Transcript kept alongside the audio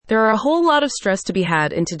There are a whole lot of stress to be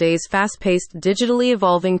had in today's fast-paced, digitally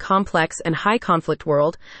evolving, complex, and high-conflict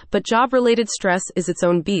world, but job-related stress is its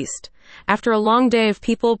own beast. After a long day of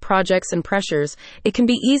people, projects, and pressures, it can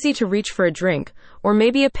be easy to reach for a drink, or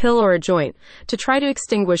maybe a pill or a joint, to try to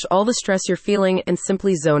extinguish all the stress you're feeling and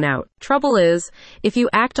simply zone out. Trouble is, if you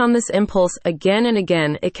act on this impulse again and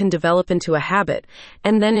again, it can develop into a habit,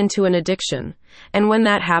 and then into an addiction. And when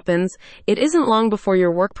that happens, it isn't long before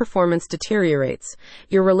your work performance deteriorates,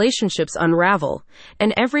 your relationships unravel,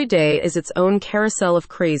 and every day is its own carousel of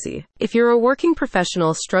crazy. If you're a working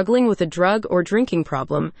professional struggling with a drug or drinking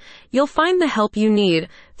problem, you'll find the help you need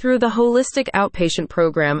through the holistic outpatient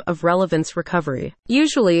program of Relevance Recovery.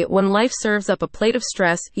 Usually, when life serves up a plate of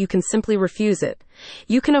stress, you can simply refuse it.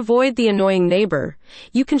 You can avoid the annoying neighbor.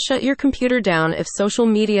 You can shut your computer down if social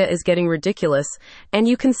media is getting ridiculous, and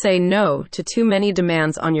you can say no to too many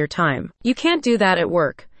demands on your time. You can't do that at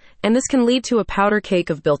work, and this can lead to a powder cake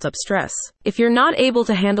of built-up stress. If you're not able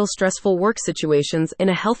to handle stressful work situations in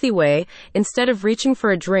a healthy way, instead of reaching for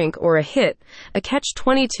a drink or a hit, a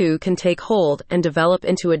catch-22 can take hold and develop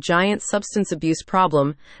into a giant substance abuse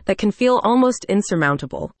problem that can feel almost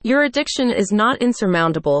insurmountable. Your addiction is not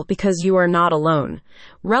insurmountable because you are not alone.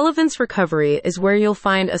 Relevance Recovery is where you'll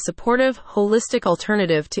find a supportive, holistic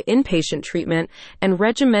alternative to inpatient treatment and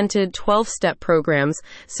regimented 12-step programs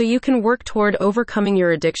so you can work toward overcoming your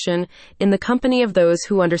addiction in the company of those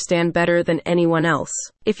who understand better than anyone else.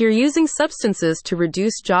 If you're using substances to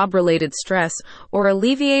reduce job-related stress or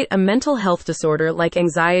alleviate a mental health disorder like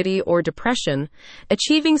anxiety or depression,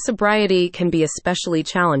 achieving sobriety can be especially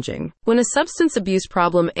challenging. When a substance abuse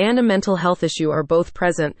problem and a mental health issue are both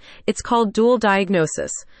present, it's called dual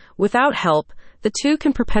diagnosis. Without help, the two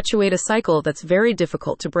can perpetuate a cycle that's very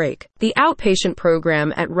difficult to break. The outpatient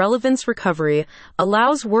program at Relevance Recovery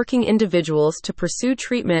allows working individuals to pursue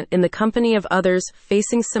treatment in the company of others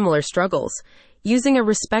facing similar struggles, using a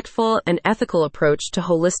respectful and ethical approach to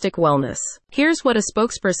holistic wellness. Here's what a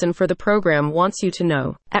spokesperson for the program wants you to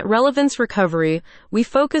know. At Relevance Recovery, we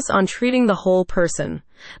focus on treating the whole person.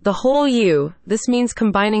 The whole you. This means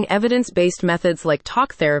combining evidence-based methods like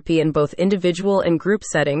talk therapy in both individual and group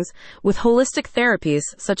settings with holistic therapies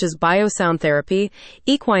such as biosound therapy,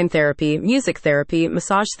 equine therapy, music therapy,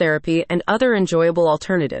 massage therapy, and other enjoyable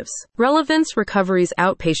alternatives. Relevance Recovery's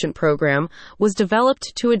outpatient program was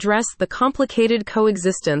developed to address the complicated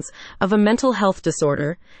coexistence of a mental health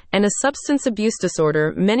disorder and a substance abuse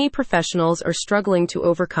disorder many professionals are struggling to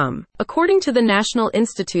overcome. According to the National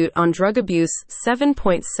Institute on Drug Abuse,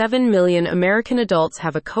 7.7 million American adults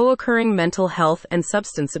have a co-occurring mental health and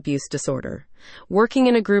substance abuse disorder. Working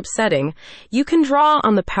in a group setting, you can draw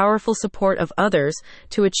on the powerful support of others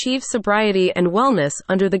to achieve sobriety and wellness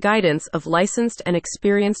under the guidance of licensed and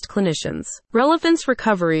experienced clinicians. Relevance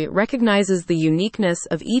Recovery recognizes the uniqueness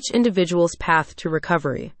of each individual's path to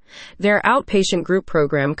recovery. Their outpatient group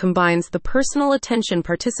program combines the personal attention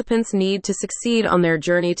participants need to succeed on their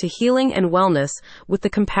journey to healing and wellness with the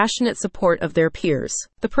compassionate support of their peers.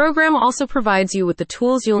 The program also provides you with the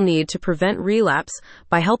tools you'll need to prevent relapse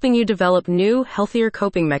by helping you develop new, healthier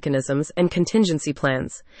coping mechanisms and contingency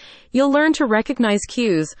plans. You'll learn to recognize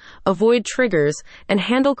cues, avoid triggers, and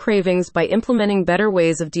handle cravings by implementing better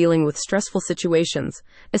ways of dealing with stressful situations,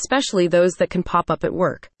 especially those that can pop up at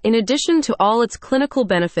work. In addition to all its clinical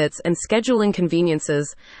benefits and scheduling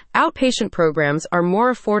conveniences, outpatient programs are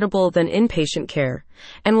more affordable than inpatient care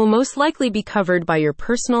and will most likely be covered by your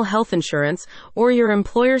personal health insurance or your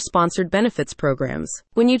employer-sponsored benefits programs.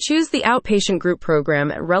 When you choose the outpatient group program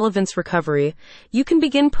at Relevance Recovery, you can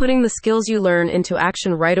begin putting the skills you learn into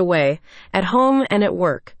action right away, at home and at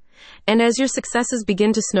work. And as your successes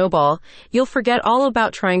begin to snowball, you'll forget all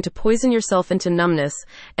about trying to poison yourself into numbness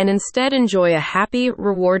and instead enjoy a happy,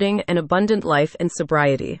 rewarding, and abundant life in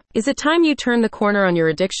sobriety. Is it time you turn the corner on your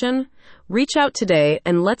addiction? Reach out today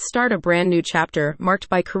and let's start a brand new chapter marked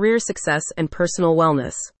by career success and personal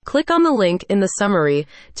wellness. Click on the link in the summary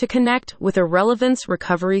to connect with a Relevance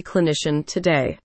Recovery clinician today.